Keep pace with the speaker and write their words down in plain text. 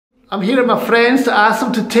I'm here with my friends to ask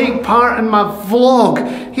them to take part in my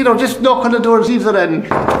vlog. Here, I'll just knock on the door, see if they're in.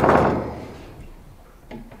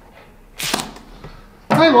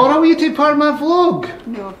 Hi Laura, will you take part in my vlog?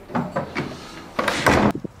 No.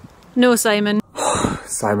 No, Simon.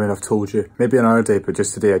 Simon, I've told you. Maybe another day, but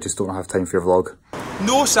just today I just don't have time for your vlog.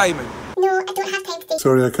 No, Simon. No, I don't have time today.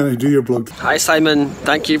 Sorry, I can't do your vlog. Hi Simon,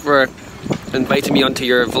 thank you for inviting me onto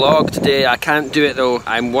your vlog today. I can't do it though,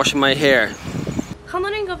 I'm washing my hair. Kan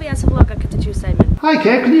du gå via vlogga till you, Simon? Hi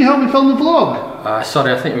Kev, can you help me film the vlog?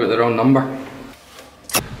 Sorry, I think you got the wrong number.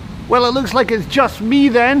 Well, it looks like it's just me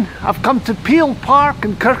then. I've come to Peel Park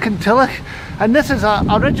in Kirkintilloch, and this is an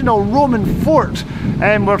original Roman fort.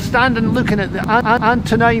 And we're standing looking at the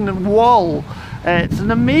Antonine Wall. It's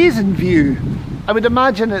an amazing view. I would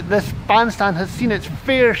imagine that this bandstand has seen its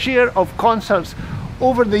fair share of concerts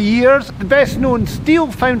over the years. The best known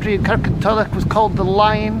steel foundry in Kirkintilloch was called the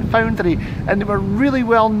Lion Foundry, and they were really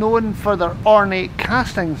well known for their ornate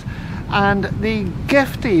castings. And they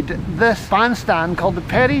gifted this bandstand called the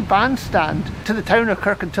Perry Bandstand to the town of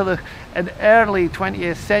Kirkintilloch in the early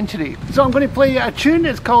 20th century. So I'm going to play a tune.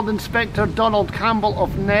 It's called Inspector Donald Campbell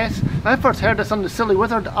of Ness. I first heard this on the Silly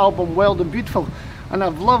Wizard album Wild and Beautiful, and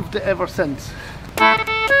I've loved it ever since.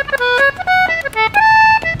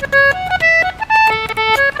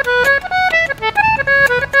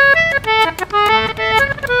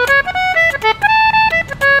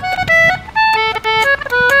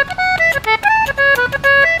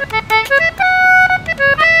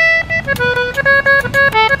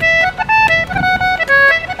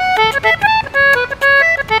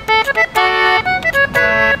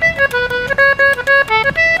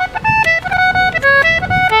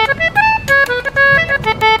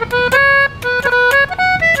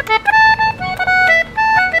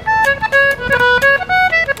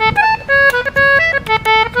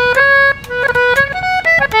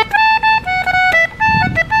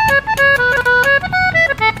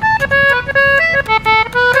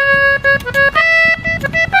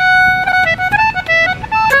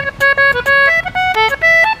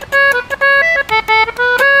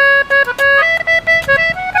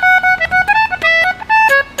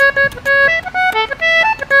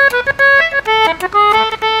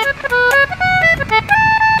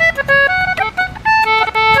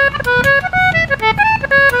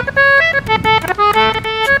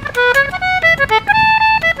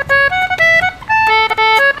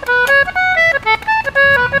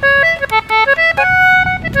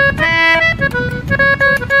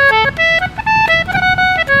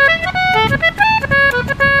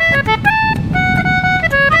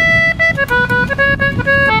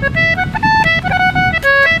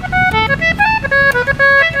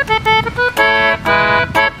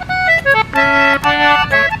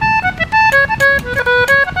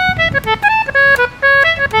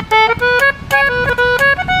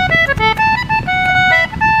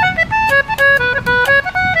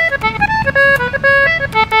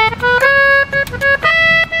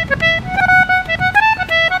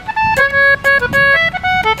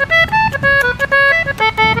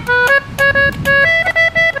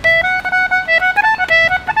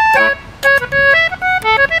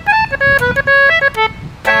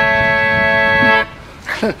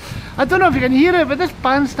 I don't know if you can hear it, but this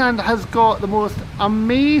bandstand has got the most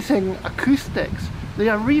amazing acoustics. The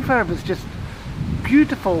reverb is just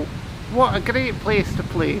beautiful. What a great place to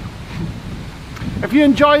play. If you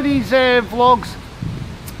enjoy these vlogs,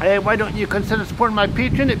 why don't you consider supporting my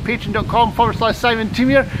Patreon at patreon.com/Simon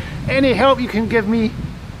Thoumire. Any help you can give me,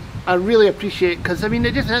 I really appreciate, because I mean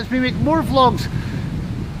it just helps me make more vlogs,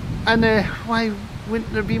 and why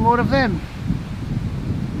wouldn't there be more of them?